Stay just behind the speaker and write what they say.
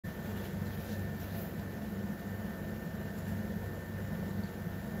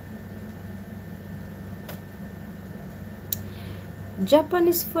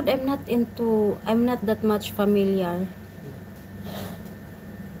Japanese food, I'm not that much familiar.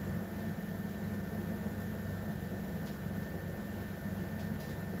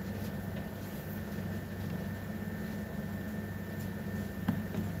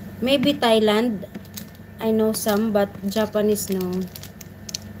 Maybe Thailand, I know some, but Japanese, no.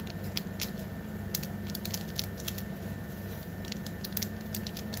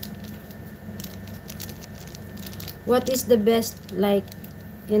 What is the best, like,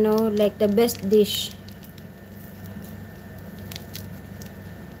 you know, like the best dish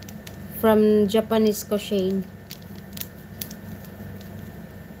from Japanese cuisine?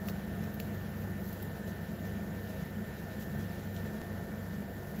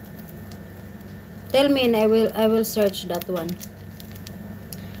 Tell me and I will search that one.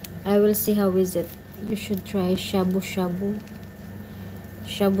 I will see how is it. You should try shabu shabu.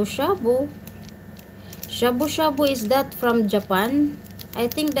 Shabu shabu. Shabu shabu, is that from Japan? I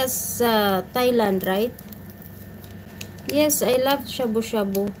think that's Thailand, right? Yes, I love shabu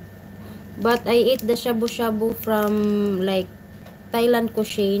shabu. But I eat the shabu shabu from like Thailand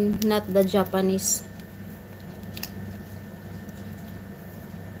cuisine, not the Japanese.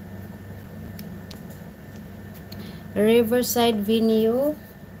 Riverside venue.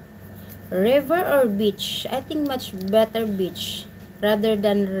 River or beach? I think much better beach rather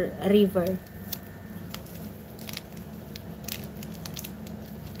than river.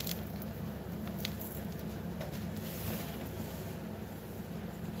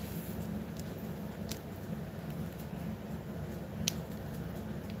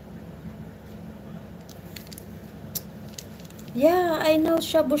 Yeah, I know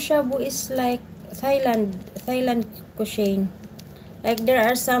shabu shabu is like Thailand cuisine. Like there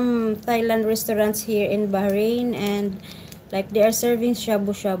are some Thailand restaurants here in Bahrain, and like they are serving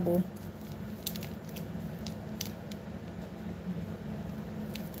shabu shabu.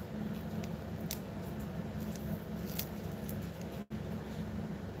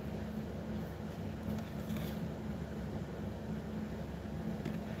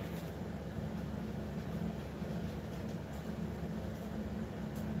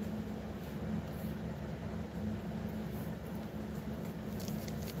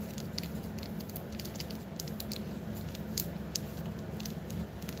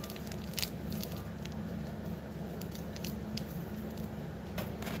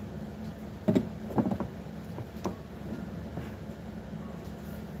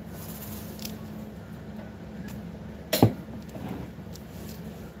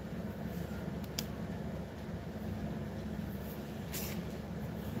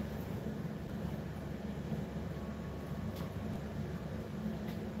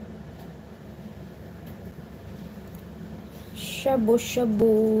 Shabu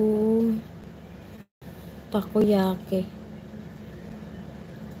shabu. Takoyaki.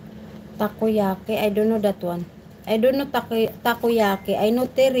 Takoyaki. I don't know that one. I don't know takoyaki. I know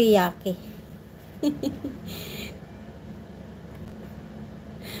teriyaki.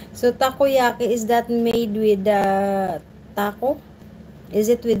 So takoyaki, is that made with taco? Is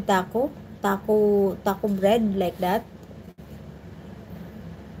it with taco? Taco bread like that?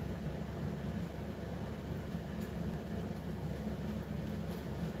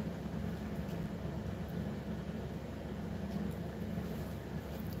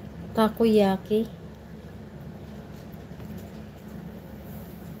 Takoyaki.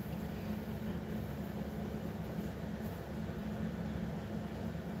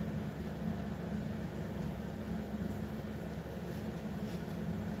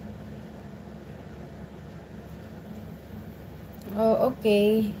 Oh,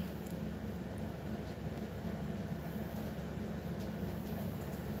 okay.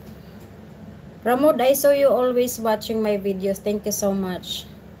 Ramod, I saw you always watching my videos. Thank you so much.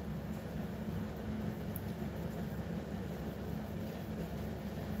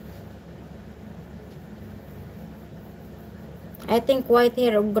 I think white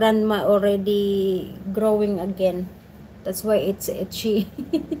hair of grandma already growing again. That's why it's itchy.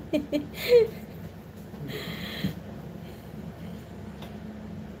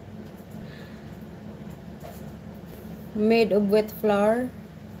 Made of wet flour.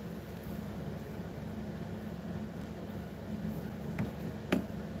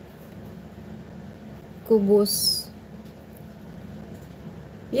 Kubus.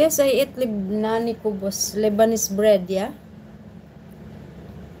 Yes, I eat Lebanese kubus. Lebanese bread, yeah?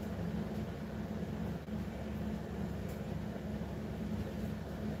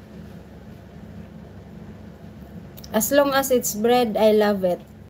 As long as it's bread, I love it.